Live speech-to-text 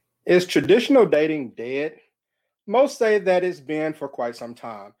Is traditional dating dead? Most say that it's been for quite some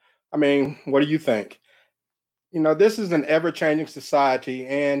time. I mean, what do you think? This is an ever changing society.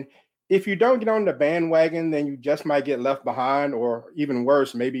 And if you don't get on the bandwagon, then you just might get left behind, or even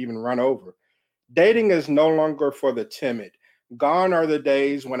worse, maybe even run over. Dating is no longer for the timid. Gone are the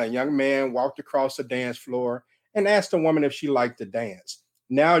days when a young man walked across the dance floor and asked a woman if she liked to dance.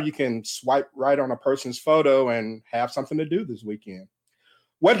 Now you can swipe right on a person's photo and have something to do this weekend.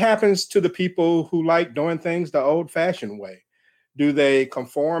 What happens to the people who like doing things the old fashioned way? Do they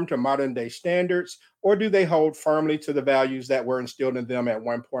conform to modern day standards, or do they hold firmly to the values that were instilled in them at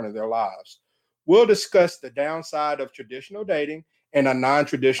one point in their lives? We'll discuss the downside of traditional dating in a non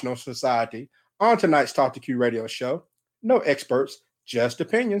traditional society on tonight's Talk to Q radio show. No experts, just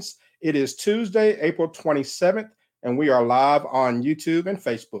opinions. It is Tuesday, April 27th, and we are live on YouTube and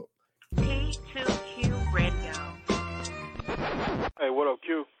Facebook. T2Q Radio. Hey, what up,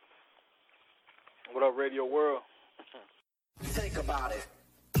 Q? What up, Radio World? Think about it.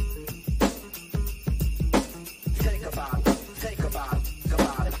 Think about it. Think about it. Think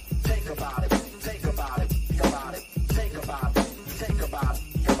about it. Think about it. Think about it. Think about it. Think about it. Think about it.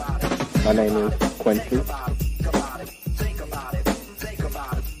 Think about it. My name is Quincy.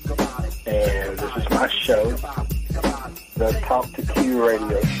 And this is my show, the Talk to Q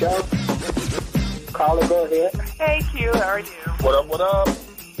radio show. Caller, go ahead. Hey, Q, how are you? What up, what up?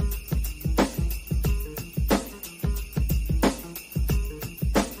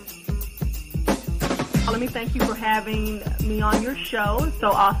 Let me thank you for having me on your show. It's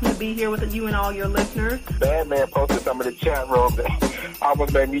so awesome to be here with you and all your listeners. Bad man posted some of the chat room that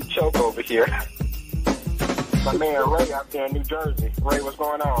almost made me choke over here. My man Ray out there in New Jersey. Ray, what's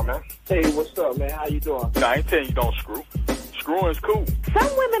going on, man? Hey, what's up, man? How you doing? Nah, I ain't telling you don't screw. Screwing's cool.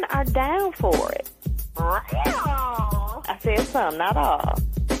 Some women are down for it. I said some, not all.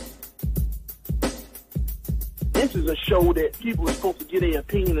 This is a show that people are supposed to get their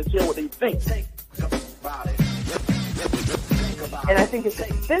opinion and tell what they think. And I think it's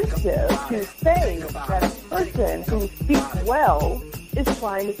offensive to say that a person who speaks well is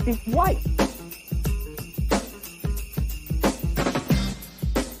trying to speak white.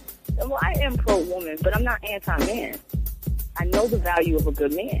 Well, I am pro-woman, but I'm not anti-man. I know the value of a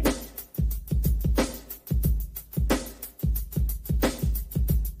good man. Is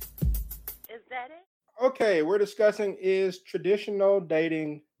that it? Okay, we're discussing, is traditional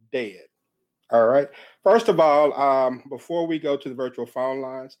dating dead? All right. First of all, before we go to the virtual phone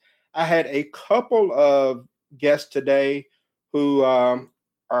lines, I had a couple of guests today who are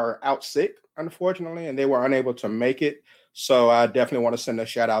out sick, unfortunately, and they were unable to make it. So I definitely want to send a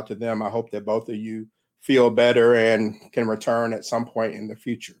shout out to them. I hope that both of you feel better and can return at some point in the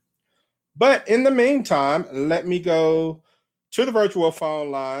future. But in the meantime, let me go to the virtual phone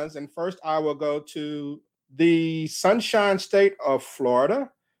lines. And first, I will go to the Sunshine State of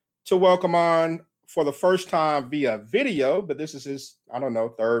Florida to welcome on for the first time via video, but this is his, I don't know,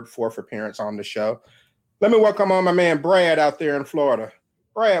 third, fourth appearance on the show. Let me welcome on my man Brad out there in Florida.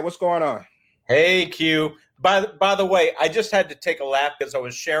 Brad, what's going on? Hey, Q. By the way, I just had to take a laugh because I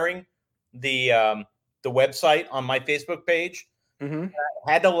was sharing the website on my Facebook page. Mm-hmm.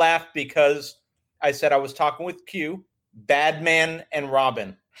 I had to laugh because I said I was talking with Q, Badman and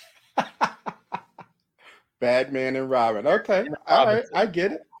Robin. Badman and Robin. Okay. All right. I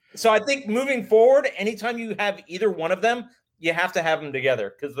get it. So I think moving forward, anytime you have either one of them, you have to have them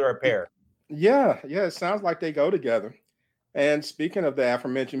together because they're a pair. Yeah. It sounds like they go together. And speaking of the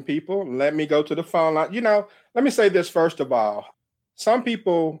aforementioned people, let me go to the phone line. Let me say this first of all. Some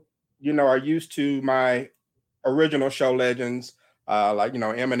people, are used to my original show legends, like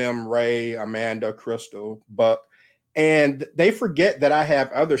Eminem, Ray, Amanda, Crystal, Buck, and they forget that I have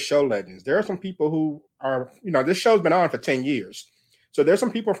other show legends. There are some people who are, this show's been on for 10 years. So there's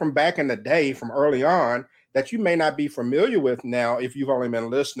some people from back in the day, from early on, that you may not be familiar with now if you've only been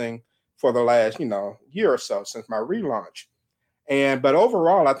listening for the last, year or so since my relaunch. But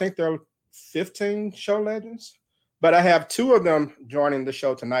overall, I think there are 15 show legends. But I have two of them joining the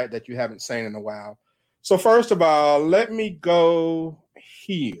show tonight that you haven't seen in a while. So first of all, let me go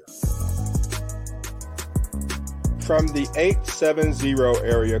here. From the 870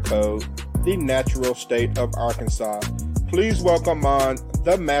 area code, the natural state of Arkansas, please welcome on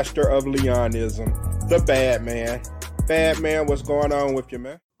the master of Leonism, the Bad Man. Bad Man, what's going on with you,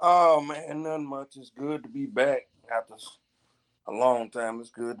 man? Oh, man, nothing much. It's good to be back after a long time. It's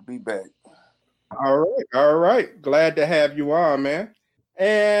good to be back. All right. Glad to have you on, man.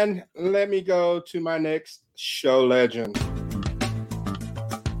 And let me go to my next show legend.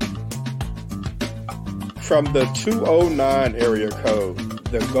 From the 209 area code,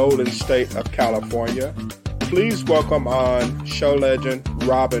 the Golden State of California. Please welcome on show legend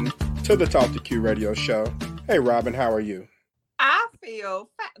Robin to the Talk to Q radio show. Hey, Robin, how are you? I feel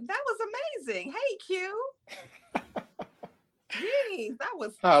that was amazing. Hey, Q. Jeez, that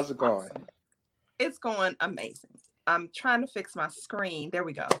was How's it going? awesome. It's going amazing. I'm trying to fix my screen. There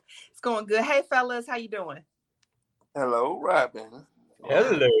we go. It's going good. Hey, fellas, how you doing? Hello, Robin.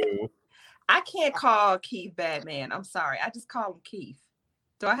 Hello. I can't call Keith Batman. I'm sorry. I just call him Keith.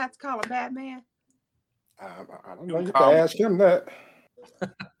 Do I have to call him Batman? I don't know. You can ask him that.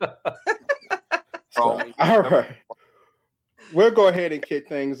 So, all right. We'll go ahead and kick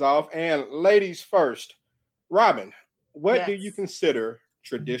things off. And ladies first, Robin, what do you consider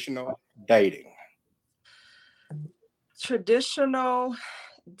traditional dating? Traditional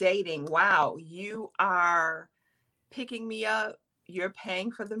dating. Wow. You are picking me up. You're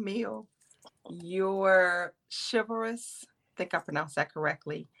paying for the meal. You're chivalrous. I think I pronounced that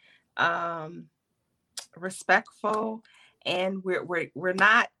correctly. Respectful. And we're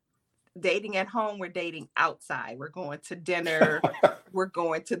not dating at home. We're dating outside. We're going to dinner. We're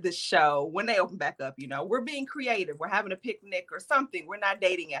going to the show. When they open back up, we're being creative. We're having a picnic or something. We're not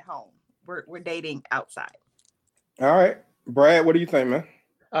dating at home. We're dating outside. All right. Brad, what do you think, man?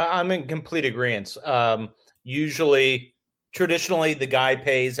 I'm in complete agreement. Traditionally, the guy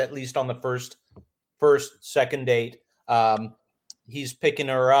pays, at least on the second date. He's picking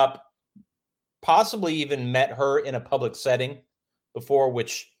her up, possibly even met her in a public setting before,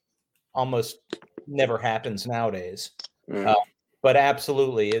 which almost never happens nowadays. But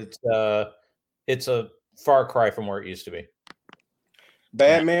absolutely, it's a far cry from where it used to be.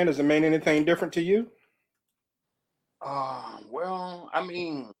 Batman, does it mean anything different to you? Well, I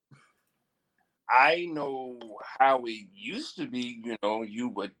mean, I know how it used to be. You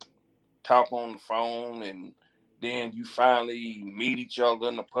would talk on the phone, and then you finally meet each other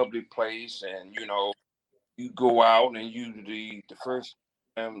in a public place, and you go out, and usually the first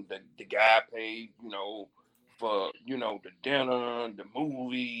time the guy paid, for the dinner, the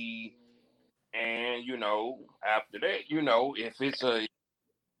movie, and after that, if it's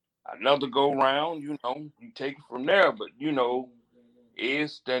another go round, you take it from there. But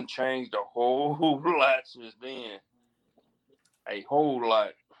it's done changed a whole lot since then. A whole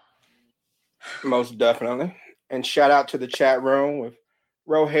lot. Most definitely. And shout out to the chat room with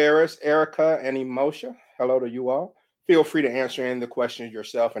Ro Harris, Erica, and Emosha. Hello to you all. Feel free to answer any of the questions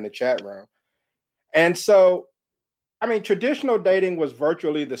yourself in the chat room. And so, traditional dating was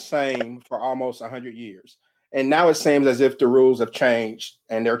virtually the same for almost 100 years. And now it seems as if the rules have changed,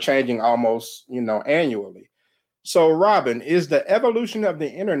 and they're changing almost, annually. So, Robin, is the evolution of the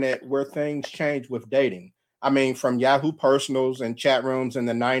internet where things change with dating? From Yahoo Personals and chat rooms in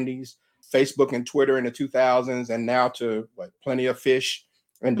the 90s, Facebook and Twitter in the 2000s, and now to Plenty of Fish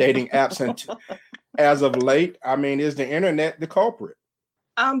and dating apps. And as of late, is the internet the culprit?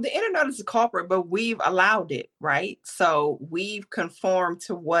 The internet is the culprit, but we've allowed it, right? So we've conformed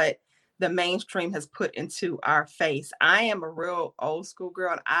to what the mainstream has put into our face. I am a real old school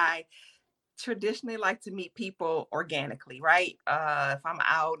girl, and I traditionally like to meet people organically, right? If I'm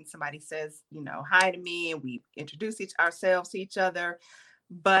out and somebody says, hi to me, and we introduce ourselves to each other.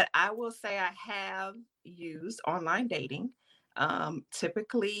 But I will say I have used online dating.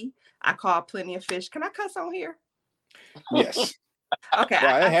 Typically, I call Plenty of Fish. Can I cuss on here? Yes. Okay.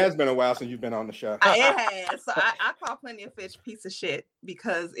 Well, it has been a while since you've been on the show. It has. So I call Plenty of Fish piece of shit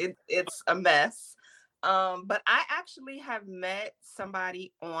because it's a mess. But I actually have met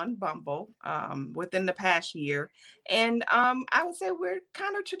somebody on Bumble within the past year. And I would say we're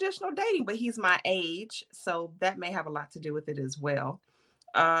kind of traditional dating, but he's my age. So that may have a lot to do with it as well.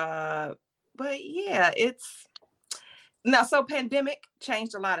 But yeah, so pandemic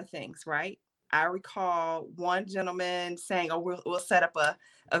changed a lot of things, right? I recall one gentleman saying, "Oh, we'll set up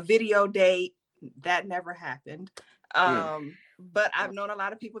a video date." That never happened. But I've known a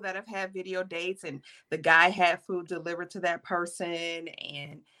lot of people that have had video dates, and the guy had food delivered to that person,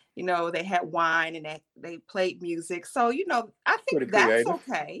 and they had wine and they played music. So I think that's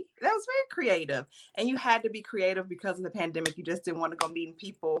okay. That was very creative, and you had to be creative because of the pandemic. You just didn't want to go meeting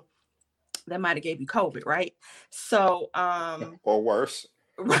people that might have gave you COVID, right? So or worse.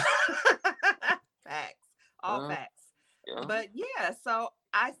 Facts, all facts. Yeah. But yeah, so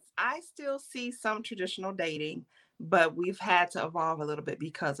I still see some traditional dating, but we've had to evolve a little bit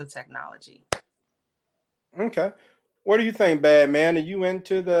because of technology. Okay. What do you think, Batman? Are you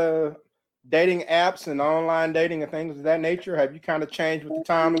into the dating apps and online dating and things of that nature? Have you kind of changed with the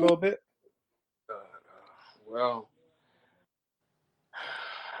time a little bit? Well,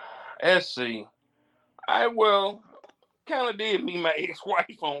 let's see. I kind of did meet my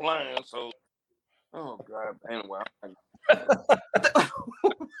ex-wife online. So, oh God. Anyway,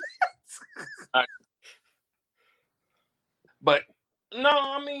 but no,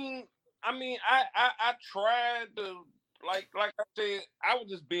 I tried to like I said, I was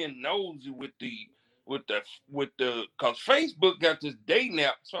just being nosy with the because Facebook got this dating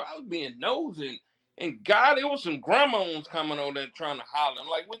app, so I was being nosy. And God, it was some grandmas coming on there trying to holler. I'm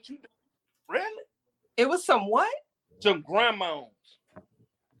like, what you doing? Really? It was some what? Some grandmas.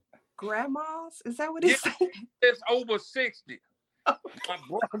 Grandmas? Is that what it's saying? It's over 60. My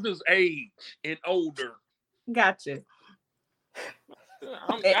brother's age and older. Gotcha.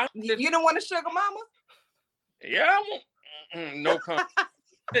 You don't want a sugar mama? Yeah, I want. No comment.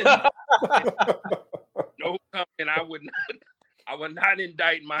 No comment. I would not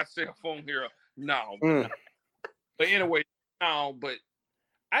indict myself on here. No. But anyway, no. But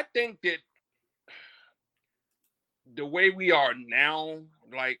I think that the way we are now,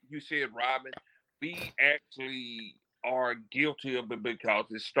 like you said, Robin, we actually are guilty of it because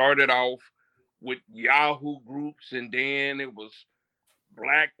it started off with Yahoo groups, and then it was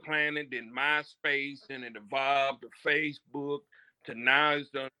Black Planet, then MySpace, and it evolved to Facebook, to now it's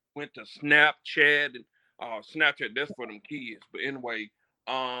done went to Snapchat, and Snapchat, that's for them kids. But anyway,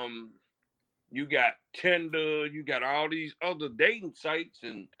 you got Tinder, you got all these other dating sites,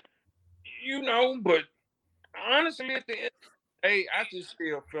 and but honestly, at the end of the day, I just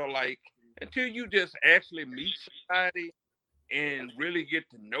still feel like until you just actually meet somebody and really get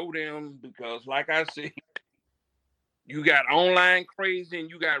to know them, because like I said, you got online crazy and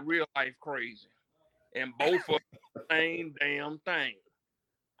you got real life crazy. And both of the same damn thing.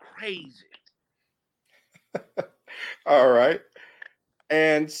 Crazy. All right.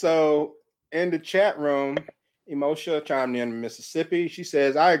 And so in the chat room, Emosha chimed in from Mississippi. She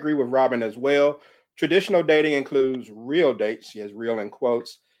says, I agree with Robin as well. Traditional dating includes real dates. She has real in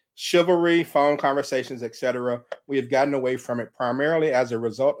quotes, chivalry, phone conversations, etc. We have gotten away from it primarily as a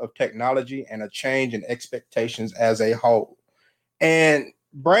result of technology and a change in expectations as a whole. And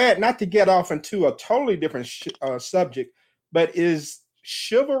Brad, not to get off into a totally different subject, but is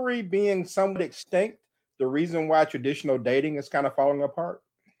chivalry being somewhat extinct the reason why traditional dating is kind of falling apart?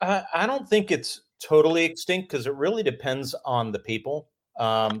 I don't think it's totally extinct because it really depends on the people.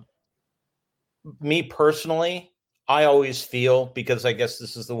 Me personally, I always feel, because I guess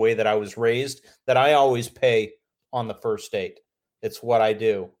this is the way that I was raised, that I always pay on the first date. It's what I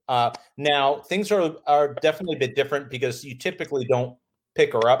do. Now, things are definitely a bit different because you typically don't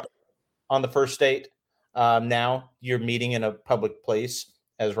pick her up on the first date. Now you're meeting in a public place,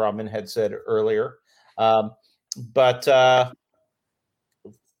 as Robin had said earlier. But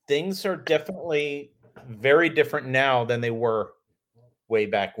things are definitely very different now than they were way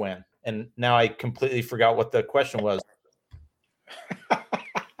back when. And now I completely forgot what the question was.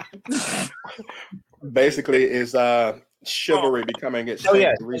 Basically, is chivalry becoming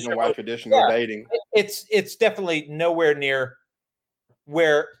extinct? The reason why traditional dating. It's definitely nowhere near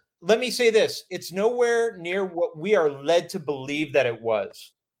where. Let me say this: it's nowhere near what we are led to believe that it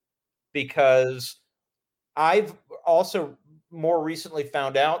was, because I've also more recently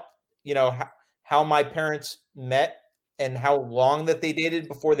found out, how my parents met and how long that they dated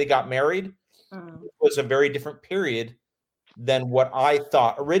before they got married. It was a very different period than what I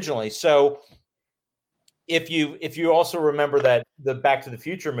thought originally. So if you also remember that the Back to the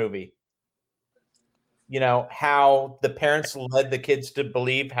Future movie, how the parents led the kids to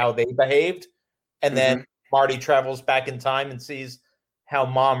believe how they behaved, and then Marty travels back in time and sees how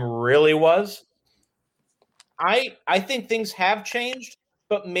mom really was. I think things have changed,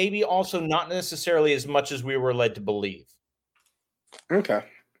 but maybe also not necessarily as much as we were led to believe. Okay.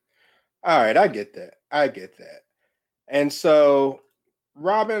 All right. I get that. And so,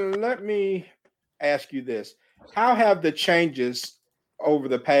 Robin, let me ask you this. How have the changes over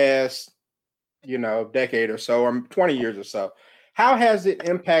the past, decade or so, or 20 years or so, how has it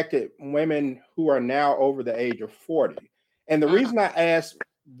impacted women who are now over the age of 40? And the reason I ask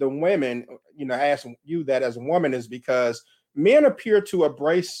the women, ask you that as a woman, is because men appear to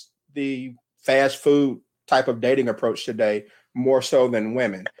embrace the fast food type of dating approach today more so than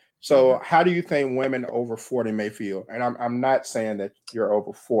women. So how do you think women over 40 may feel? And I'm not saying that you're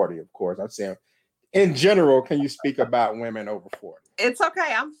over 40, of course. I'm saying in general, can you speak about women over 40? It's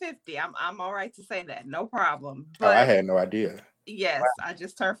okay. I'm 50. I'm all right to say that. No problem. But I had no idea. Yes, wow. I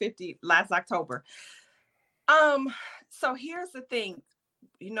just turned 50 last October. So here's the thing.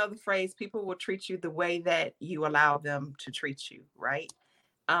 The phrase, people will treat you the way that you allow them to treat you, right?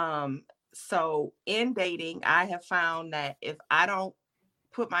 So in dating, I have found that if I don't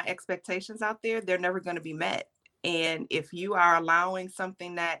put my expectations out there, they're never going to be met. And if you are allowing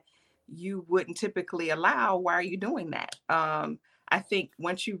something that you wouldn't typically allow, why are you doing that? I think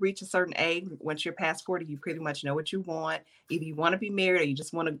once you reach a certain age, once you're past 40, you pretty much know what you want. Either you want to be married or you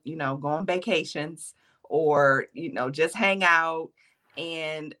just want to, go on vacations or, just hang out.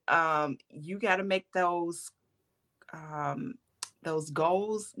 And you got to make those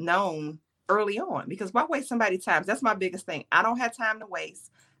goals known early on, because why waste somebody's time? That's my biggest thing. I don't have time to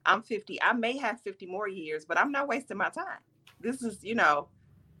waste. I'm 50. I may have 50 more years, but I'm not wasting my time. This is,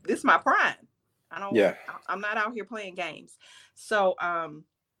 this is my prime. I'm not out here playing games. So, I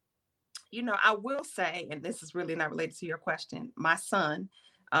will say, and this is really not related to your question, my son,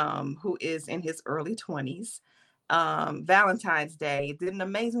 who is in his early 20s, Valentine's Day, did an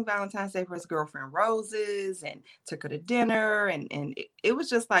amazing Valentine's Day for his girlfriend, roses, and took her to dinner. And it was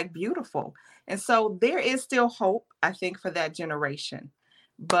just like beautiful. And so there is still hope, I think, for that generation.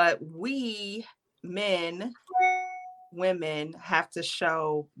 But we men, women have to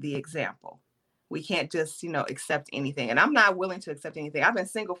show the example. We can't just, accept anything. And I'm not willing to accept anything. I've been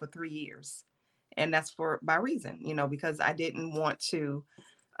single for 3 years. And that's by reason, because I didn't want to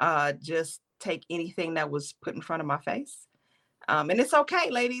just take anything that was put in front of my face. And it's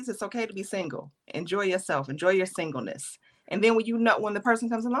okay, ladies. It's okay to be single. Enjoy yourself. Enjoy your singleness. And then when the person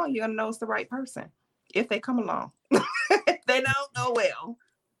comes along, you're going to know it's the right person. If they come along. If they don't, oh well.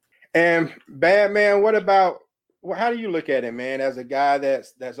 And Bad Man, how do you look at it, man? As a guy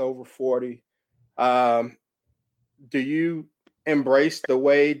that's over 40, do you embrace the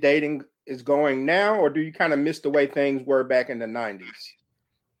way dating is going now, or do you kind of miss the way things were back in the 90s?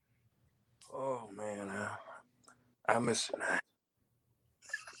 Oh man, I miss it.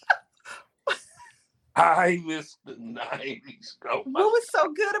 I miss the 90s. What was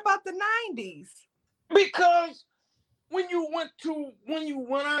so good about the 90s? Because when you went to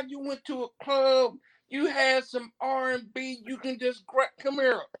a club, you had some R&B. You can just come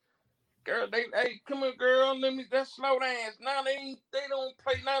here, girl. Hey, come here, girl. Let's slow dance. Now they don't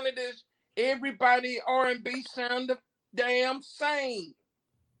play none of this. Everybody R&B sound the damn same.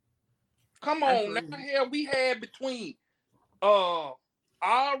 Come on, now here we had between Aura.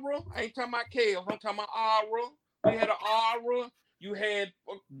 I ain't talking about Kale. I'm talking about Aura. We had an Aura. You had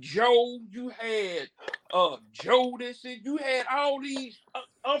Joe. You had Jodeci. You had all these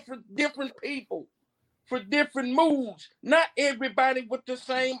for different people, for different moods. Not everybody with the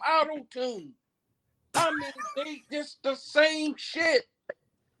same auto tune. I mean, they just the same shit.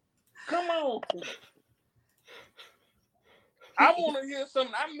 Come on. I want to hear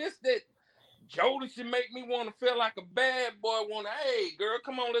something. I miss that. Jodeci make me want to feel like a bad boy. Hey, girl,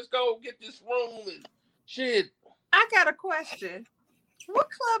 come on, let's go get this room and shit. I got a question. What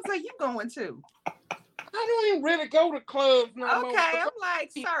clubs are you going to? I don't even really go to clubs no more. Okay, I'm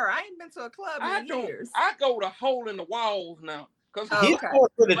like, sir, I ain't been to a club in years. I go to hole in the walls now. He's going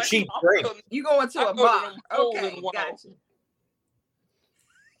for the cheap drink. You going to a bar? Okay, gotcha.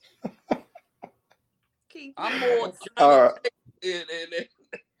 I'm more Johnny and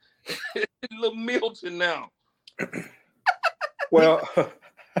Little Milton now. Well,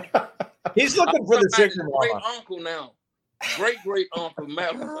 he's looking for the chicken great uncle now. Great uncle,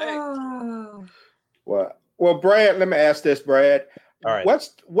 matter of fact. Well, Brad, let me ask this, Brad. All right.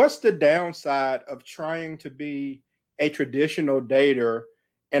 What's the downside of trying to be a traditional dater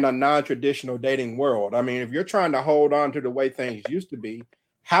in a non-traditional dating world? I mean, if you're trying to hold on to the way things used to be,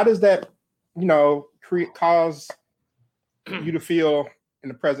 how does that, cause you to feel in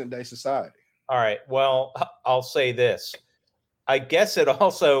the present day society? All right. Well, I'll say this. I guess it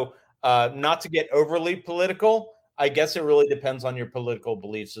also, not to get overly political, I guess it really depends on your political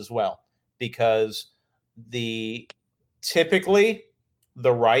beliefs as well, because typically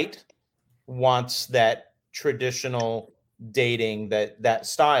the right wants that traditional dating, that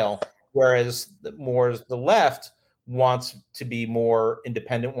style, whereas the left wants to be more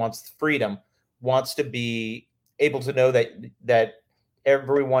independent, wants freedom, wants to be able to know that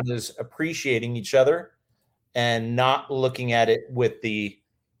everyone is appreciating each other and not looking at it with in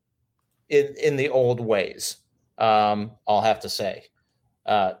the old ways. I'll have to say,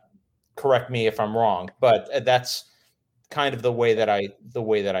 correct me if I'm wrong, but that's kind of the way that I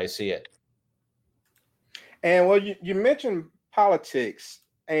see it. And well, you mentioned politics,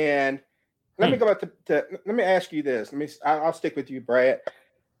 and let me go back to let me ask you this. I'll stick with you, Brad.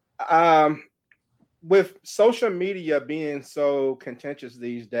 With social media being so contentious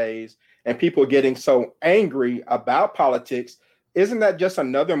these days and people getting so angry about politics, isn't that just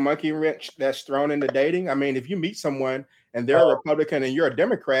another monkey wrench that's thrown into dating? I mean, if you meet someone and they're a Republican and you're a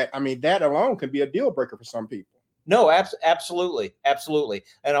Democrat, I mean, that alone can be a deal breaker for some people. No, absolutely.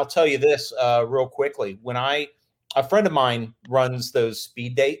 And I'll tell you this real quickly. When I a friend of mine runs those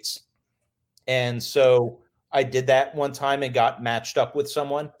speed dates. And so I did that one time and got matched up with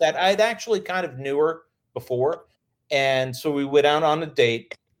someone that I'd actually kind of knew her before. And so we went out on a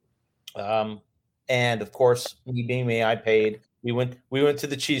date. And of course, me being me, I paid. We went to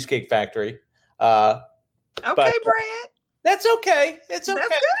the Cheesecake Factory. Okay, Brad. That's okay. It's okay.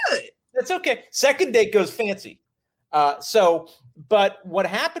 That's good. That's okay. Second date goes fancy. But what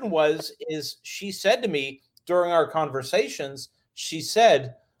happened is she said to me during our conversations, she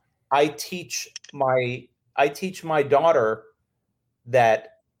said, I teach my daughter that,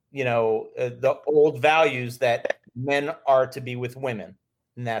 the old values that men are to be with women,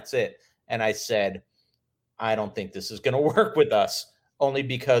 and that's it. And I said, I don't think this is going to work with us, only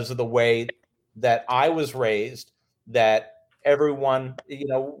because of the way that I was raised, that everyone,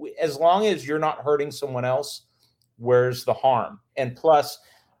 as long as you're not hurting someone else, where's the harm? And plus,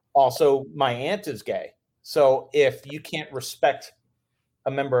 also, my aunt is gay. So if you can't respect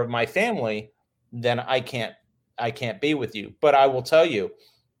a member of my family, then I can't be with you. But I will tell you,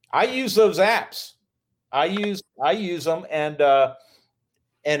 I use those apps. I use them, and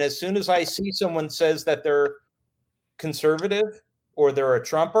as soon as I see someone says that they're conservative or they're a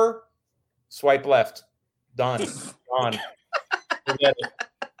Trumper, swipe left. Done. Gone. Forget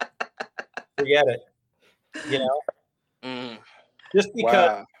it. Just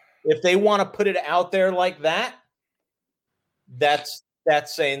because if they want to put it out there like that, that's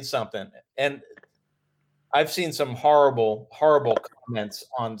saying something. And I've seen some horrible comments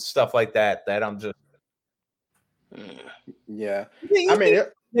on stuff like that I'm just yeah. I mean,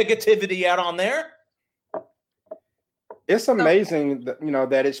 negativity out on there. It's amazing that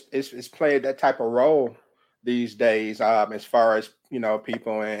that it's played that type of role these days, as far as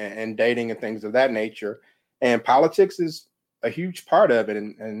people and dating and things of that nature, and politics is a huge part of it,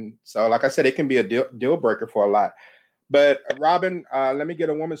 and so like I said, it can be a deal breaker for a lot. But Robin, let me get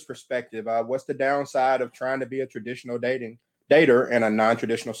a woman's perspective. What's the downside of trying to be a traditional dater in a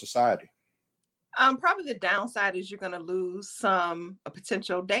non-traditional society? Probably the downside is you're going to lose some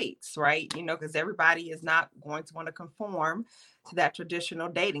potential dates, right? Because everybody is not going to want to conform to that traditional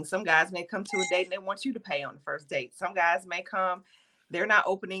dating. Some guys may come to a date and they want you to pay on the first date. Some guys may come, they're not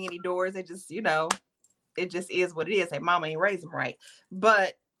opening any doors. They just, it just is what it is. Hey, mama ain't raised them right.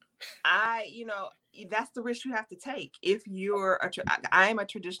 But that's the risk you have to take. If you're I am a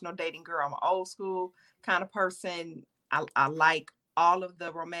traditional dating girl. I'm an old school kind of person. I like all of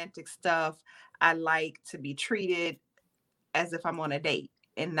the romantic stuff. I like to be treated as if I'm on a date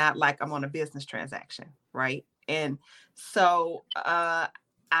and not like I'm on a business transaction, right? And so I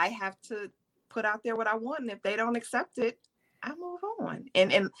have to put out there what I want, and if they don't accept it, I move on.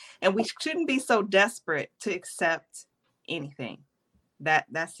 And we shouldn't be so desperate to accept anything.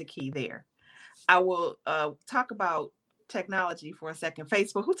 That's the key there. I will talk about technology for a second.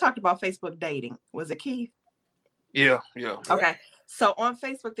 Facebook. Who talked about Facebook dating? Was it Keith? Yeah. Okay. So on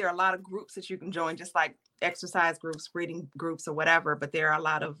Facebook, there are a lot of groups that you can join, just like exercise groups, reading groups, or whatever. But there are a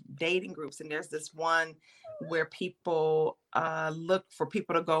lot of dating groups. And there's this one where people look for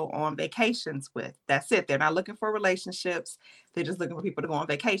people to go on vacations with. That's it. They're not looking for relationships. They're just looking for people to go on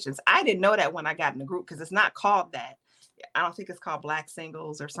vacations. I didn't know that when I got in the group, because it's not called that. I don't think it's called Black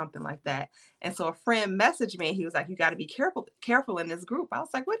Singles or something like that. And so a friend messaged me. He was like, you got to be careful in this group. I was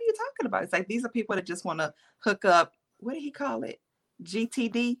like, what are you talking about? It's like, these are people that just want to hook up. What did he call it?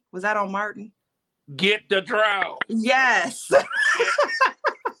 GTD? Was that on Martin? Get the draw. Yes. And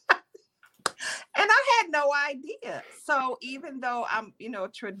I had no idea. So even though I'm, a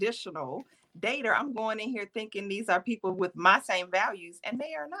traditional dater, I'm going in here thinking these are people with my same values, and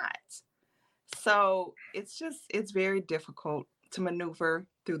they are not. So it's very difficult to maneuver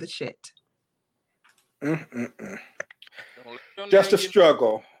through the shit. Just a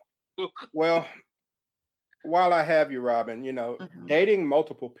struggle. Well, while I have you, Robin, dating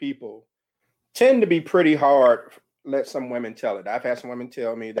multiple people tend to be pretty hard. Let some women tell it. I've had some women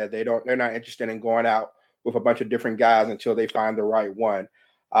tell me that they're not interested in going out with a bunch of different guys until they find the right one.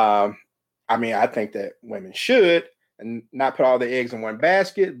 I think that women should, and not put all the eggs in one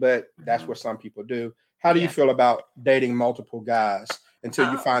basket, but that's what some people do. How do you feel about dating multiple guys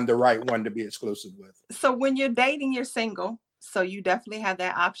until you find the right one to be exclusive with? So when you're dating, you're single. So you definitely have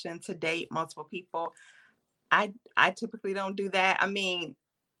that option to date multiple people. I typically don't do that. I mean,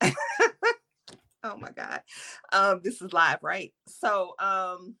 oh my God. This is live, right? So, like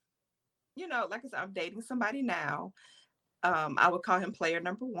I said, I'm dating somebody now. I would call him player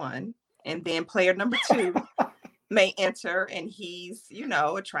number one. And then player number two may enter, and he's, you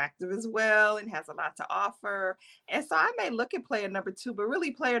know, attractive as well and has a lot to offer. And so I may look at player number 2, but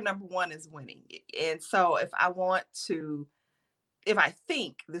really player number 1 is winning. And so if I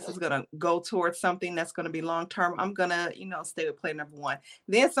think this is going to go towards something that's going to be long-term, I'm going to, you know, stay with player number 1.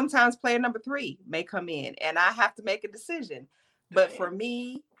 Then sometimes player number 3 may come in and I have to make a decision. But for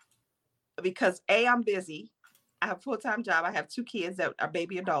me, because I'm busy, I have a full-time job. I have 2 kids that are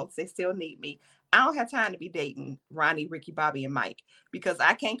baby adults. They still need me. I don't have time to be dating Ronnie, Ricky, Bobby, and Mike because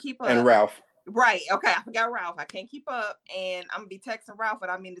I can't keep up. And Ralph. Right. Okay. I forgot Ralph. I can't keep up. And I'm going to be texting Ralph, but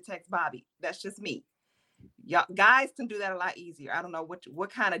I mean to text Bobby. That's just me. Y'all guys can do that a lot easier. I don't know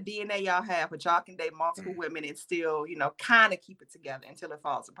what kind of DNA y'all have, but y'all can date multiple women and still, you know, kind of keep it together until it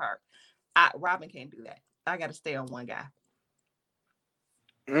falls apart. Robin can't do that. I got to stay on one guy.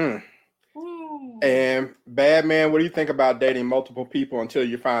 And Bad Man, what do you think about dating multiple people until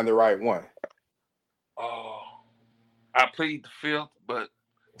you find the right one? Oh, I plead the fifth, but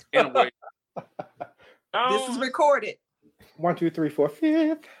anyway. This is recorded. 1, 2, 3, 4,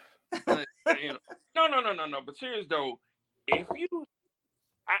 5th. No. But serious though, if you,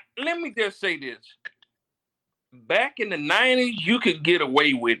 let me just say this. Back in the 90s, you could get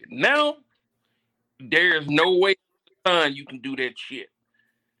away with it. Now, there's no way you can do that shit.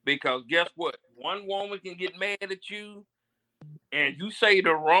 Because guess what? One woman can get mad at you and you say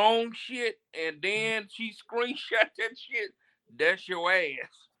the wrong shit and then she screenshot that shit. That's your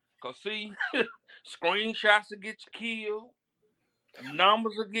ass. Because see, screenshots will get you killed.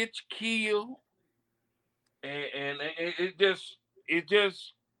 Numbers will get you killed. And it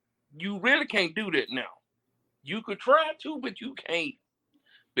just, you really can't do that now. You could try to, but you can't.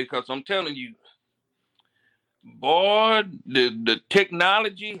 Because I'm telling you, boy, the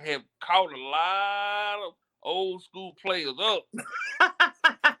technology have caught a lot of old school players up.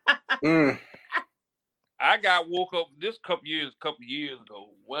 I got woke up this couple years ago.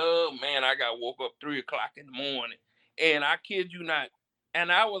 Well, man, I got woke up 3:00 in the morning, and I kid you not,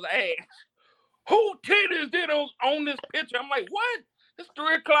 and I was asked, "Who titty is that on this picture?" I'm like, "What? It's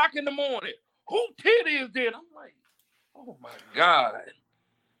 3:00 in the morning. Who titty is that?" I'm like, "Oh my God."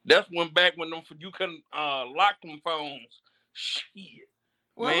 That's when you couldn't lock them phones. Shit.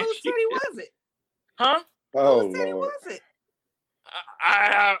 Well, man, whose city was it? Huh? Oh, whose city was it?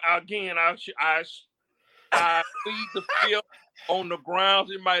 I plead the fifth on the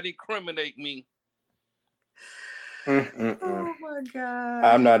grounds it might incriminate me. Oh my God.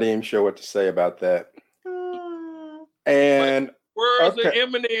 I'm not even sure what to say about that. And words of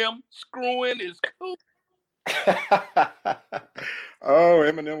Eminem, screwing is cool. Oh,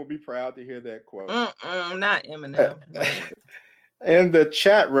 Eminem will be proud to hear that quote. Not Eminem. In the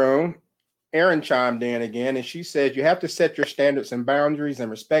chat room, Erin chimed in again, and she says you have to set your standards and boundaries and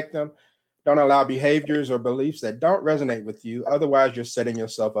respect them. Don't allow behaviors or beliefs that don't resonate with you. Otherwise, you're setting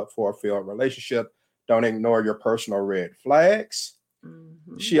yourself up for a failed relationship. Don't ignore your personal red flags.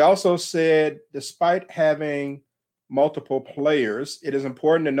 Mm-hmm. She also said, despite having multiple players, it is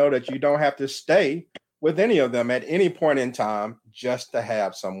important to know that you don't have to stay with any of them at any point in time just to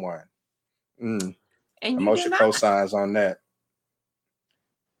have someone. And emotion cosigns on that.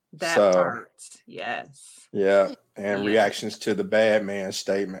 That part, yes. Yeah, and reactions to the Bad Man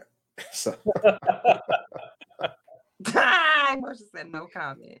statement. So. Emotion said no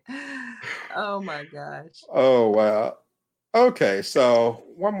comment. Oh my gosh. Oh wow. Okay, so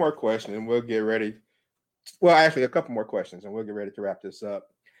one more question and we'll get ready. Well, actually, a couple more questions and we'll get ready to wrap this up.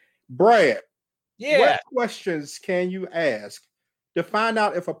 Brad, what questions can you ask to find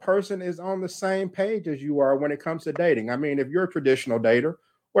out if a person is on the same page as you are when it comes to dating? I mean, if you're a traditional dater,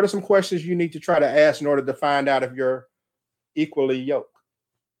 what are some questions you need to try to ask in order to find out if you're equally yoked?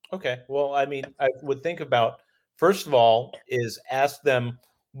 Okay. Well, I mean, I would think about, first of all, is ask them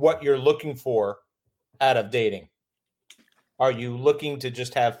what you're looking for out of dating. Are you looking to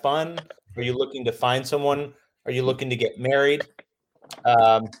just have fun? Are you looking to find someone? Are you looking to get married?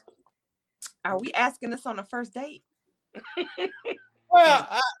 Are we asking this on the first date?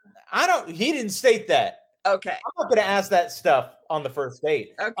 Well, I don't. He didn't state that. Okay. I'm not going to ask that stuff on the first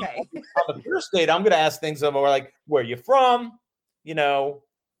date. Okay. On the first date, I'm going to ask things more like, where are you from? Things.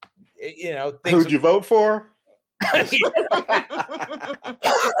 Who'd you vote for?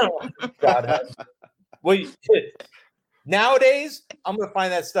 God. Well, nowadays, I'm going to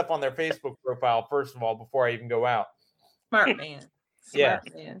find that stuff on their Facebook profile, first of all, before I even go out. Smart man.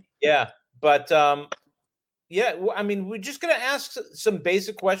 Man. Yeah. But, I mean, we're just going to ask some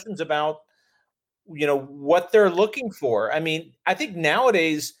basic questions about, what they're looking for. I mean, I think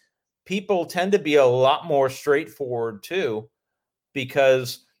nowadays people tend to be a lot more straightforward too,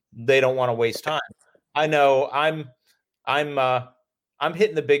 because they don't want to waste time. I know. I'm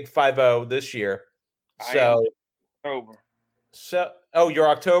hitting the big 50 this year. So October. You're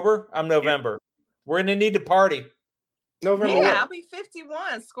October? I'm November. We're gonna need to party. November. Yeah, what? I'll be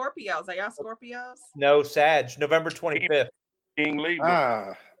 51. Scorpios. Are y'all Scorpios? No, Sag. November 25th. King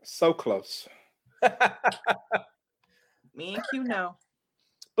Libra. So close. Me and Q know.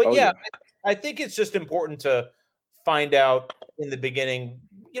 But Oh, yeah, I think it's just important to find out in the beginning,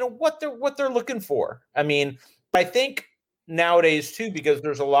 what they're looking for. I mean, I think nowadays too, because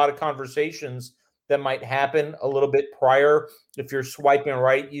there's a lot of conversations that might happen a little bit prior. If you're swiping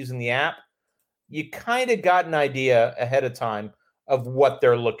right using the app, you kind of got an idea ahead of time of what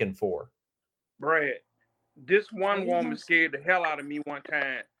they're looking for. Brad, this one woman scared the hell out of me one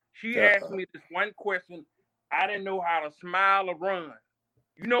time. She asked me this one question. I didn't know how to smile or run.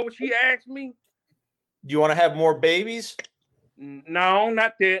 You know what she asked me? Do you want to have more babies? No,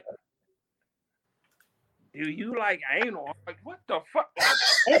 not that. Do you like anal? I'm like, what the fuck?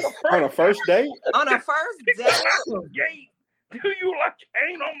 On a first date? On a first date? Do you like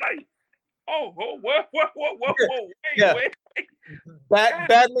anal? I'm like, what? Yeah. Wait.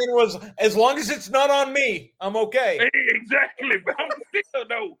 Batman was, as long as it's not on me, I'm okay. Exactly, but I'm still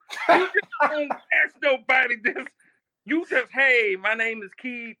though. You just don't ask nobody this. You just, hey, my name is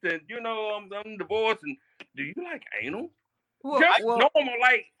Keith, and I'm divorced, and do you like anal? Just normal,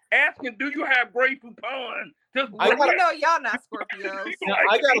 like asking, do you have great poupon? Just y'all not Scorpios.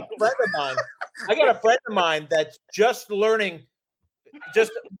 I got a friend of mine that's just learning,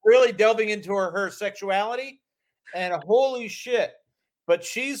 just really delving into her sexuality, and holy shit. But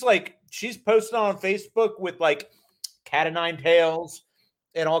she's posting on Facebook with like cat of nine tails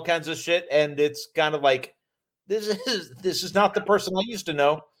and all kinds of shit, and it's kind of like, this is not the person I used to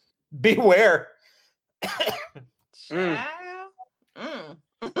know. Beware.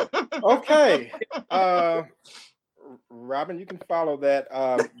 Okay. Robin, you can follow that.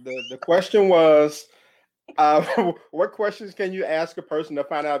 The question was, what questions can you ask a person to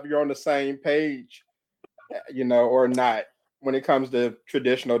find out if you're on the same page, or not when it comes to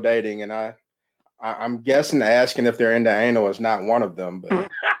traditional dating? And I'm guessing asking if they're into anal is not one of them,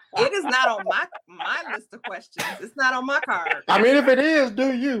 but it is not on my list of questions. It's not on my card. I mean, if it is,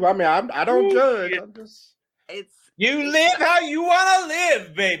 do you? I mean, I don't judge. I'm just. You live how you want to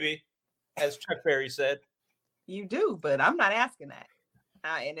live, baby, as Chuck Berry said. You do, but I'm not asking that.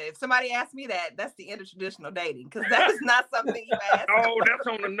 And if somebody asks me that, that's the end of traditional dating, because that is not something you ask. Oh, that's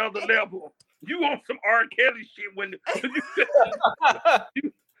on another level. You want some R. Kelly shit when it's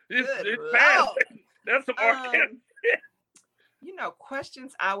bad. That's some R. Kelly.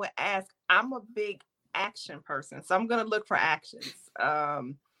 Questions I would ask. I'm a big action person, so I'm gonna look for actions.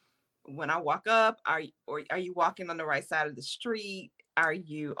 When I walk up, are you walking on the right side of the street? Are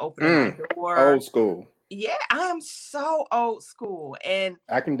you opening my door? Old school. Yeah, I am so old school, and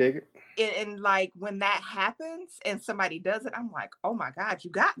I can dig it. And like when that happens and somebody does it, I'm like, oh my God,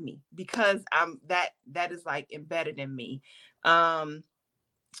 you got me, because that is like embedded in me. I'm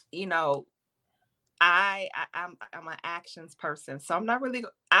an actions person, so I'm not really.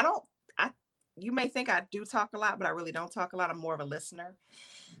 You may think I do talk a lot, but I really don't talk a lot. I'm more of a listener.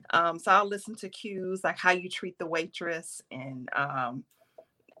 So I'll listen to cues like how you treat the waitress, and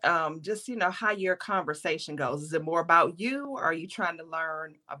just how your conversation goes. Is it more about you, or are you trying to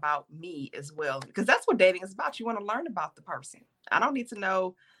learn about me as well? Because that's what dating is about. You want to learn about the person. I don't need to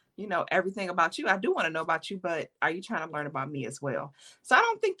know everything about you. I do want to know about you, but are you trying to learn about me as well? So I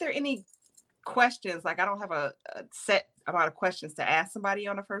don't think there are any questions. Like I don't have a set amount of questions to ask somebody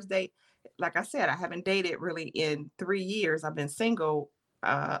on a first date. Like I said, I haven't dated really in 3 years. I've been single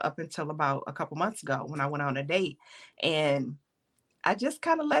up until about a couple months ago when I went on a date, and I just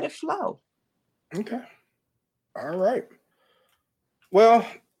kind of let it flow. Okay. All right. Well,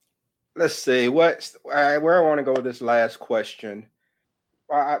 let's see where I want to go with this last question.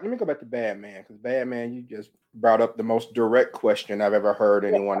 Let me go back to Bad Man, because Bad Man, you just brought up the most direct question I've ever heard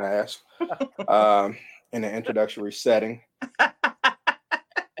anyone ask in an introductory setting.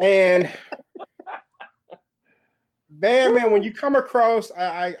 And Bad Man, when you come across,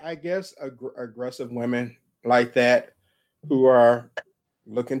 I guess, aggressive women like that who are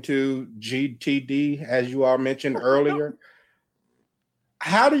looking to GTD, as you all mentioned earlier,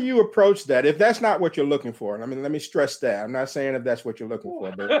 how do you approach that if that's not what you're looking for? I mean, let me stress that. I'm not saying if that's what you're looking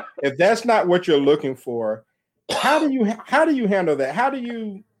for, but if that's not what you're looking for, how do you handle that? How do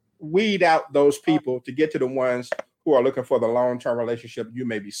you weed out those people to get to the ones who are looking for the long-term relationship you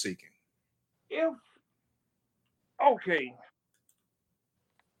may be seeking? Okay.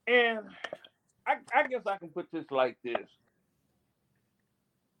 And I guess I can put this like this.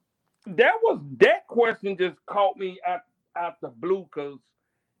 that question just caught me out the blue, because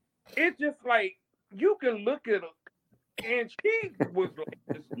it's just like you can look at her and she was like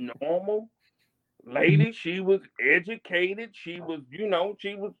this normal lady. She was educated. She was,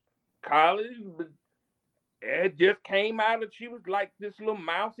 she was college, but it just came out that she was like this little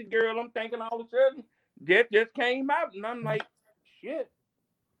mousy girl. I'm thinking all of a sudden that just came out, and I'm like, shit.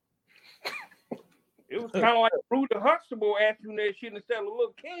 It was kind of like Rudy Huxtable asking that shit instead of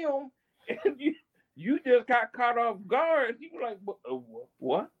little Kim, and you just got caught off guard. You were like,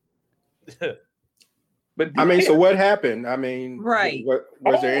 what? But I mean, so what happened? I mean, right?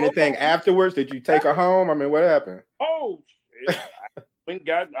 Was there anything afterwards? Did you take her home? I mean, what happened? Oh, shit.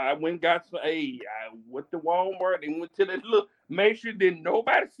 I went and got some. I went to Walmart and went to that little. Make sure didn't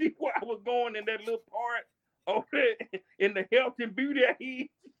nobody see where I was going in that little part over there in the health and beauty.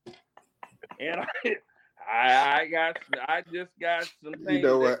 And I just got some things. You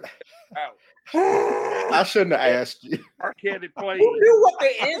know what? I shouldn't have asked you. Arcade play. Who knew what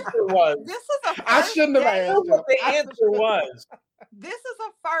the answer was? This is a first I shouldn't have date. asked What the answer was? This is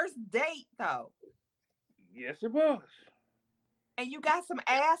a first date, though. Yes, it was. And you got some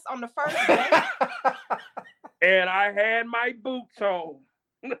ass on the first date. And I had my boots on.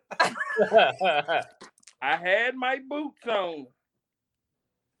 I had my boots on.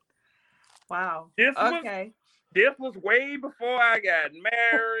 Wow. This was way before I got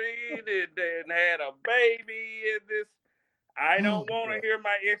married and had a baby. And this, I don't want to hear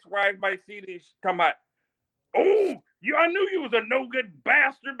my ex-wife might see this come out. Oh, I knew you was a no good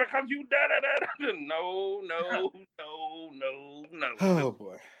bastard because you da. No. Oh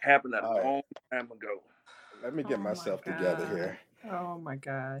boy, happened a long time ago. Let me get myself together here. Oh my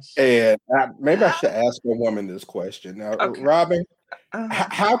gosh. And maybe I should ask a woman this question. Now, Robin,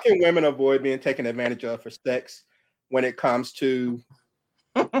 how can women avoid being taken advantage of for sex when it comes to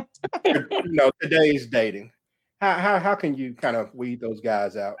today's dating? How can you kind of weed those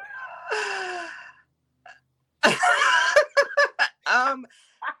guys out?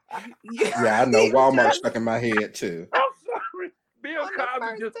 Yeah, I know Walmart stuck in my head too. I'm sorry. Bill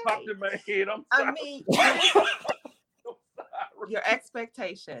Cosby just popped in my head. I'm sorry. I mean, your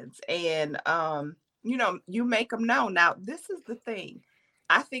expectations, and you make them known. Now, this is the thing.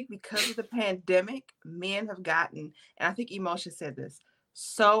 I think because of the pandemic, men have gotten, and I think Emotion said this,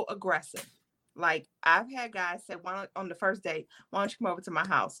 so aggressive. Like, I've had guys say, on the first date, why don't you come over to my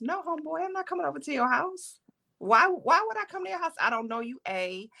house? No, homeboy, I'm not coming over to your house. Why would I come to your house? I don't know you,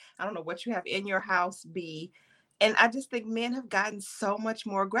 A. I don't know what you have in your house, B. And I just think men have gotten so much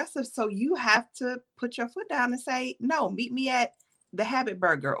more aggressive. So you have to put your foot down and say, no, meet me at the Habit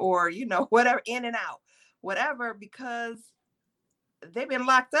Burger or, whatever, In and Out, whatever, because they've been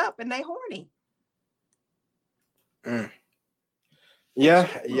locked up and they horny. Yeah.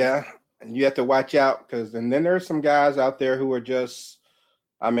 And you have to watch out because then there's some guys out there who are just,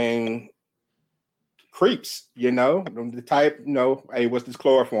 creeps, the type, hey, what's this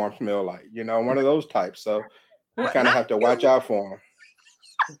chloroform smell like? One of those types. So you kind of have to watch out for them.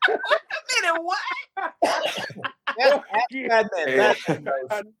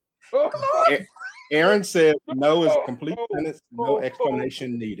 Aaron said no is a complete sentence, no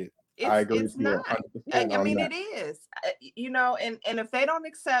explanation needed. I agree with you 100% on that. It is, and if they don't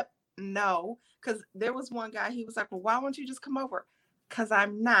accept no, because there was one guy, he was like, well, why won't you just come over? Because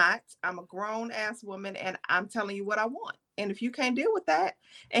I'm a grown ass woman and I'm telling you what I want. And if you can't deal with that,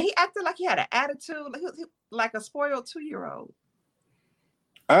 and he acted like he had an attitude, like a spoiled 2-year-old.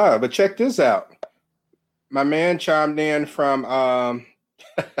 But check this out. My man chimed in from a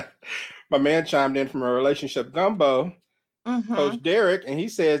relationship gumbo, Coach Derek, and he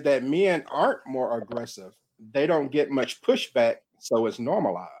says that men aren't more aggressive. They don't get much pushback, so it's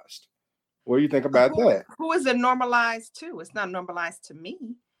normalized. What do you think about that? Who is it normalized to? It's not normalized to me.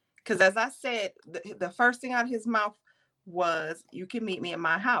 Because as I said, the first thing out of his mouth was, you can meet me in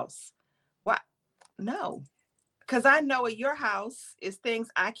my house. Why? No. Because I know at your house is things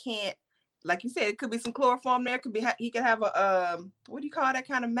I can't, like you said, it could be some chloroform there. Could be, he could have a, what do you call that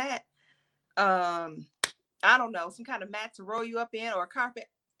kind of mat? I don't know, some kind of mat to roll you up in or a carpet.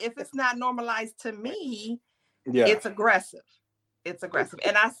 If it's not normalized to me, it's aggressive. It's aggressive.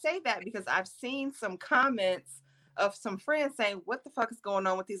 And I say that because I've seen some comments of some friends saying, what the fuck is going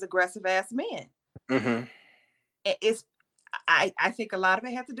on with these aggressive ass men? Mm-hmm. I think a lot of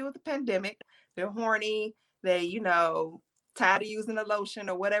it has to do with the pandemic. They're horny. They, tired of using the lotion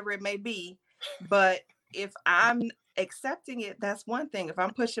or whatever it may be. But if I'm accepting it, that's one thing. If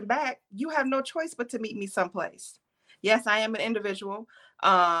I'm pushing back, you have no choice but to meet me someplace. Yes, I am an individual.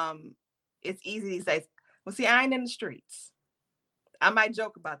 It's easy these days. Well, see, I ain't in the streets. I might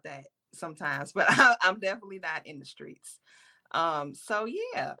joke about that sometimes, but I'm definitely not in the streets. So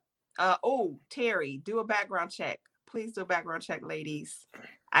yeah. Oh, Terry, do a background check. Please do a background check, ladies.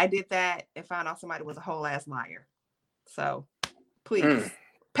 I did that and found out somebody was a whole ass liar. So please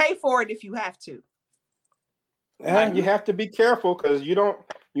pay for it if you have to. And you have to be careful because you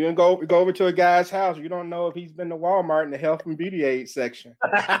can go over to a guy's house. You don't know if he's been to Walmart in the health and beauty aid section.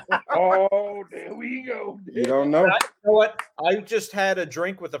 Oh, there we go. You don't know. You know what? I just had a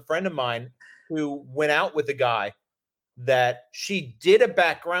drink with a friend of mine who went out with a guy that she did a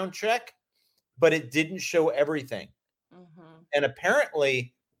background check, but it didn't show everything. And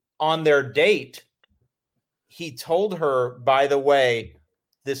apparently on their date, he told her, by the way,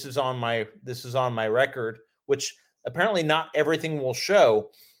 this is on my record, which apparently not everything will show.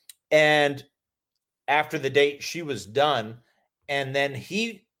 And after the date, she was done. And then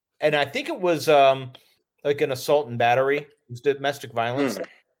I think it was like an assault and battery, it was domestic violence.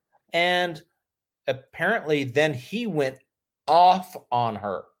 And apparently then he went off on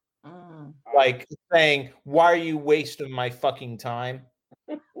her, like saying, why are you wasting my fucking time?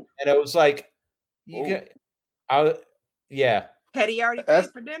 And it was like, yeah. Had he already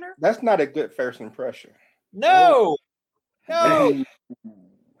paid for dinner? That's not a good first impression. No. All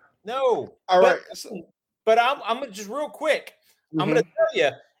right. But I'm just real quick. I'm going to tell you,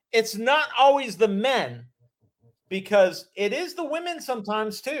 it's not always the men, because it is the women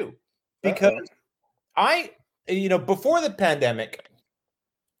sometimes too. Because before the pandemic,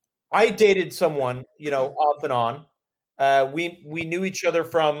 I dated someone, off and on. We knew each other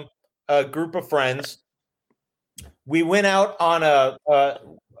from a group of friends. We went out on a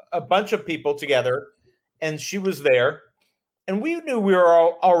bunch of people together, and she was there. And we knew we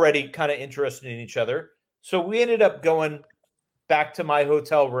were already kind of interested in each other. So we ended up going back to my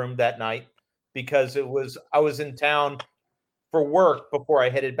hotel room that night because I was in town for work before I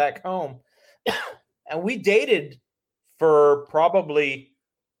headed back home. And we dated for probably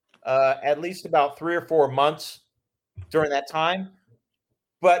at least about 3 or 4 months during that time.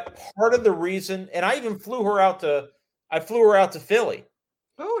 But part of the reason, and I even flew her out to Philly.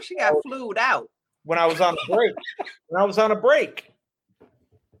 Oh, she got flued out. When I was on a break. When I was on a break.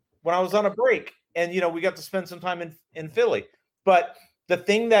 And, we got to spend some time in Philly. But the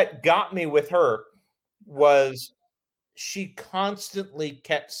thing that got me with her was she constantly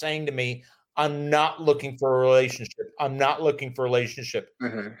kept saying to me, I'm not looking for a relationship. I'm not looking for a relationship.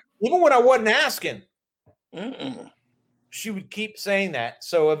 Even when I wasn't asking, she would keep saying that.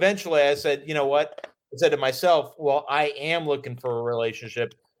 So eventually I said, you know what? I said to myself, well, I am looking for a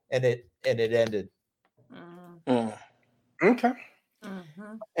relationship. And it ended. Okay.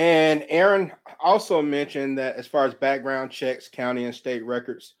 And Aaron also mentioned that as far as background checks, county and state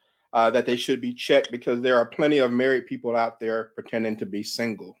records, that they should be checked because there are plenty of married people out there pretending to be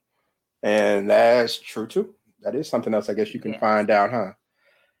single. And that's true too. That is something else I guess you can find out, huh?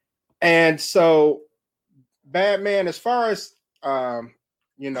 And so, Batman, as far as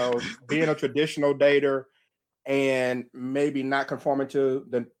being a traditional dater and maybe not conforming to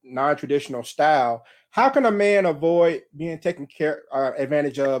the non-traditional style, how can a man avoid being taken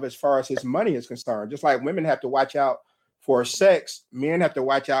advantage of as far as his money is concerned? Just like women have to watch out for sex, men have to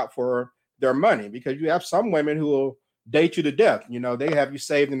watch out for their money, because you have some women who will date you to death. They have you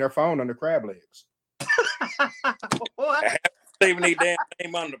saved in their phone under crab legs. Saving their damn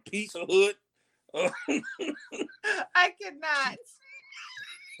name on the piece of hood. I cannot.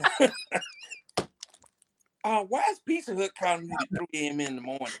 Why is Pizza Hut calling me at 3 a.m. in the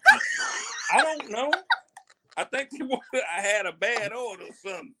morning? I don't know. I think I had a bad order or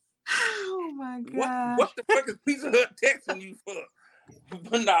something. Oh my God. What the fuck is Pizza Hut texting you for?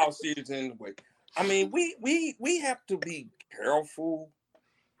 But no, serious anyway. I mean, we have to be careful,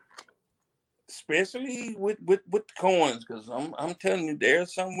 especially with the coins, because I'm telling you,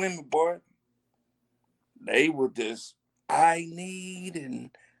 there's some women, boy, they will just I need,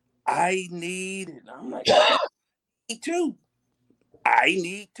 and I'm like, I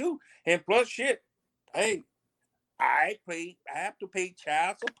need to, and plus shit, hey, I have to pay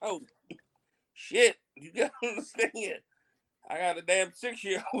child support. Shit, you gotta understand. I got a damn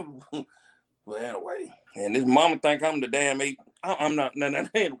 6-year-old. Well, anyway, and his mama think I'm the damn 8. I'm not. No,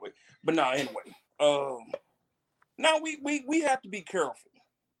 anyway. But no, anyway. Now we have to be careful,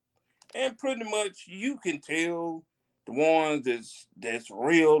 and pretty much you can tell the ones that's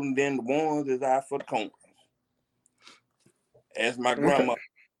real, and then the ones that's out for the coins. As my grandma,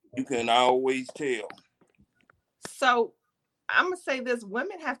 you can always tell. So I'm gonna say this: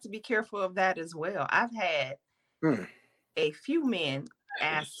 women have to be careful of that as well. I've had a few men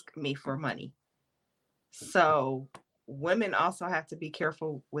ask me for money. So women also have to be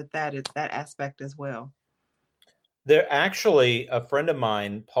careful with that aspect as well. There actually, a friend of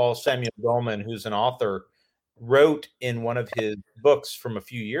mine, Paul Samuel Goldman, who's an author, wrote in one of his books from a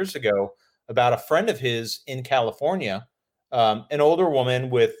few years ago about a friend of his in California, an older woman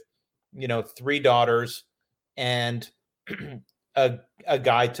with, 3 daughters, and a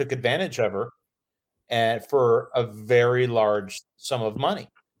guy took advantage of her and for a very large sum of money.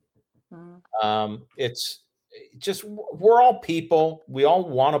 It's just, we're all people. We all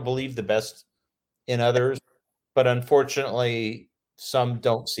want to believe the best in others, but unfortunately, some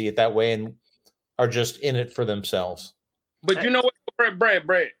don't see it that way and are just in it for themselves. But you know what,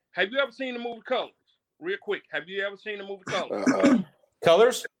 Brad, have you ever seen the movie Colors? Real quick, have you ever seen the movie Colors?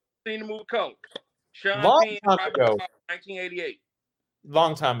 Colors? Seen the movie Colors? Sean Long Penn, time Robert ago. Duvall, 1988.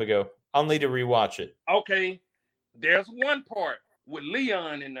 Long time ago. I'll need to rewatch it. Okay, there's one part with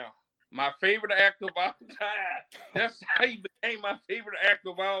Leon in there. My favorite actor of all time. That's how he became my favorite actor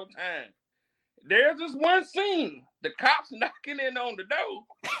of all time. There's this one scene, the cops knocking in on the door,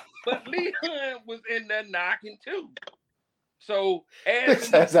 but Leon was in there knocking too. So This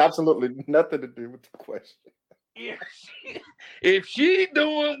has absolutely nothing to do with the question. if she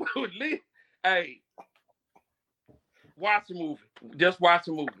doing with Leon, hey, watch the movie. Just watch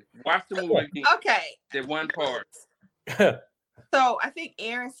the movie. Watch the movie again. Okay. That one part. So I think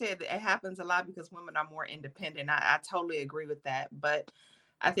Aaron said that it happens a lot because women are more independent. I totally agree with that. But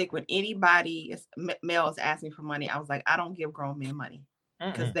I think when anybody male is asking for money, I was like, I don't give grown men money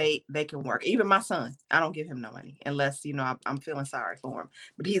because they can work. Even my son, I don't give him no money unless, I'm feeling sorry for him.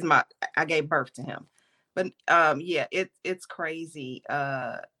 But I gave birth to him. But yeah, it's crazy.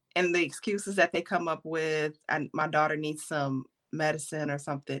 And the excuses that they come up with, my daughter needs some medicine or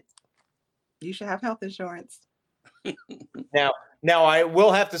something. You should have health insurance. Now I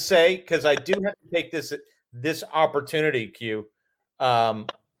will have to say, because I do have to take this opportunity, Q,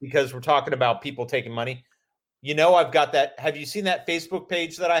 because we're talking about people taking money. I've got that. Have you seen that Facebook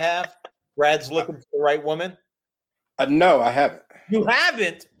page that I have? Brad's looking for the right woman. No, I haven't. You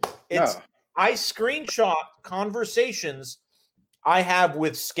haven't? No. I screenshot conversations I have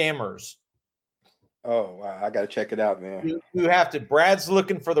with scammers. Oh, wow. I got to check it out, man. You have to. Brad's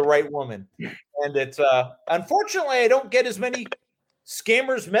looking for the right woman. And it's, unfortunately, I don't get as many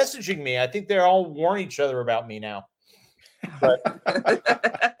scammers messaging me. I think they're all warning each other about me now. But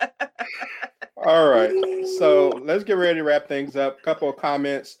all right. So let's get ready to wrap things up. A couple of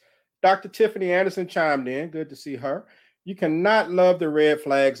comments. Dr. Tiffany Anderson chimed in. Good to see her. You cannot love the red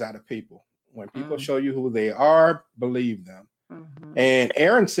flags out of people. When people show you who they are, believe them. And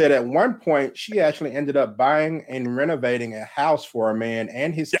Aaron said at one point she actually ended up buying and renovating a house for a man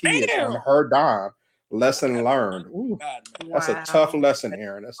and his kids on her dime. Lesson learned. Ooh, that's a tough lesson,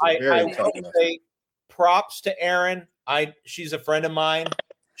 Aaron. That's a very tough lesson. Say props to Aaron. She's a friend of mine.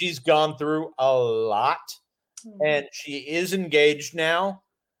 She's gone through a lot, and she is engaged now.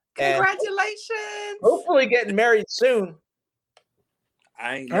 Congratulations! Hopefully, getting married soon.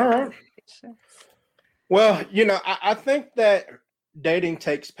 I All right. Well, I think that dating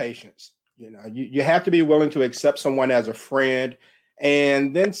takes patience. You have to be willing to accept someone as a friend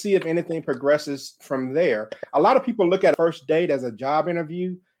and then see if anything progresses from there. A lot of people look at a first date as a job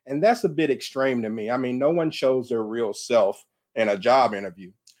interview, and that's a bit extreme to me. I mean, no one shows their real self in a job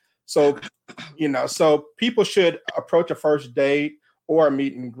interview. So, so people should approach a first date or a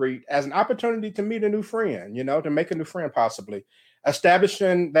meet and greet as an opportunity to meet a new friend, to make a new friend possibly.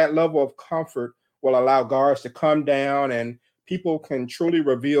 Establishing that level of comfort will allow guards to come down and people can truly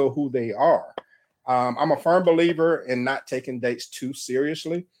reveal who they are. I'm a firm believer in not taking dates too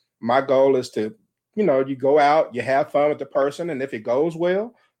seriously. My goal is to, you go out, you have fun with the person, and if it goes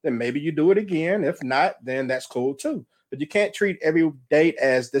well, then maybe you do it again. If not, then that's cool too. But you can't treat every date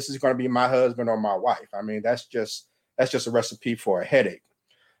as this is going to be my husband or my wife. I mean, that's just a recipe for a headache.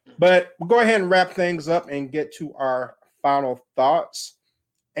 But we'll go ahead and wrap things up and get to our final thoughts.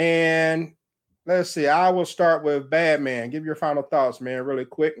 And let's see, I will start with Badman. Give your final thoughts, man, really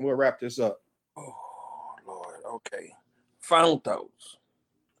quick, and we'll wrap this up. Oh, Lord. Okay. Final thoughts.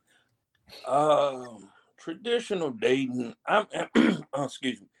 Traditional dating.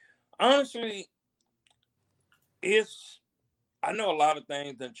 Excuse me. Honestly, I know a lot of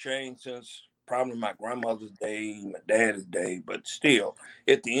things have changed since probably my grandmother's day, my dad's day, but still,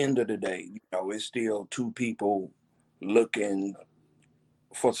 at the end of the day, it's still two people looking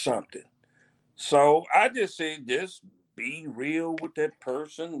for something. So I just say, just be real with that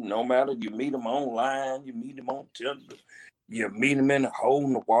person. No matter you meet them online, you meet them on Tinder, you meet them in a hole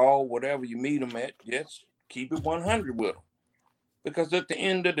in the wall, whatever you meet them at, just keep it 100 with them. Because at the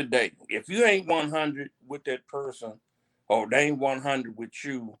end of the day, if you ain't 100 with that person, or they ain't 100 with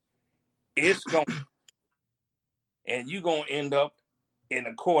you, it's going, and you're gonna end up in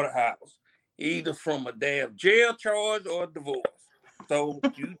a courthouse, either from a damn jail charge or a divorce. So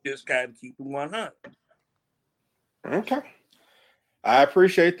you just gotta keep it 100. Okay. I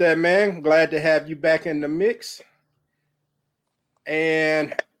appreciate that, man. Glad to have you back in the mix.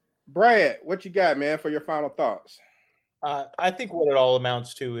 And Brad, what you got, man, for your final thoughts? I think what it all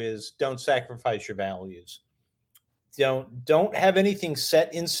amounts to is don't sacrifice your values. Don't have anything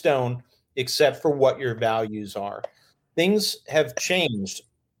set in stone except for what your values are. Things have changed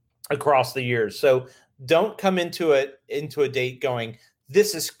across the years. So don't come into a date going,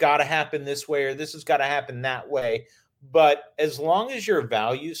 this has got to happen this way or this has got to happen that way. But as long as your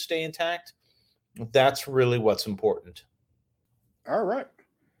values stay intact, that's really what's important. All right.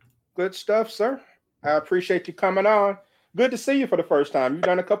 Good stuff, sir. I appreciate you coming on. Good to see you for the first time. You've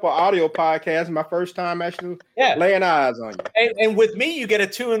done a couple of audio podcasts. My first time actually laying eyes on you. And with me, you get a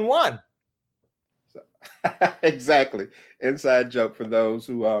 2-in-1. So, exactly. Inside joke for those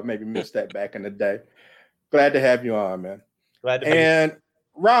who maybe missed that back in the day. Glad to have you on, man. Glad to be And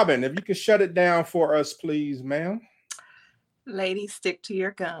Robin, if you could shut it down for us, please, ma'am. Ladies, stick to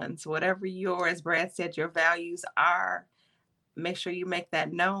your guns. Whatever as Brad said, your values are, make sure you make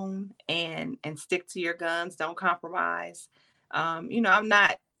that known and stick to your guns. Don't compromise. I'm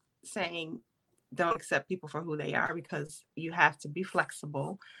not saying don't accept people for who they are, because you have to be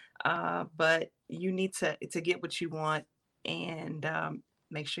flexible. But you need to get what you want, and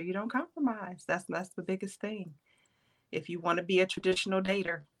make sure you don't compromise. That's the biggest thing. If you want to be a traditional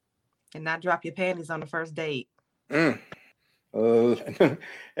dater and not drop your panties on the first date. In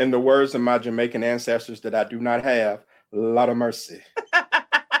the words of my Jamaican ancestors that I do not have, a lot of mercy.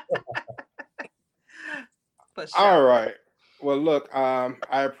 Sure. All right. Well, look, I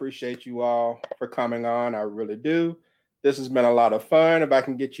appreciate you all for coming on. I really do. This has been a lot of fun. If I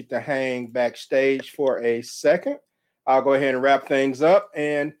can get you to hang backstage for a second, I'll go ahead and wrap things up.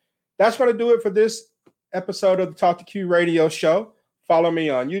 And that's going to do it for this episode of the Talk to Q radio show. Follow me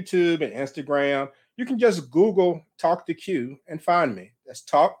on YouTube and Instagram. You can just Google Talk to Q and find me. That's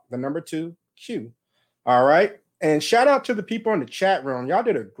Talk, the number 2, Q. All right. And shout out to the people in the chat room. Y'all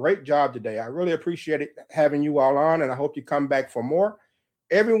did a great job today. I really appreciate it having you all on, and I hope you come back for more.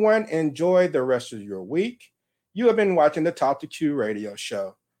 Everyone, enjoy the rest of your week. You have been watching the Talk to Q radio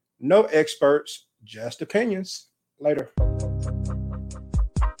show. No experts, just opinions. Later.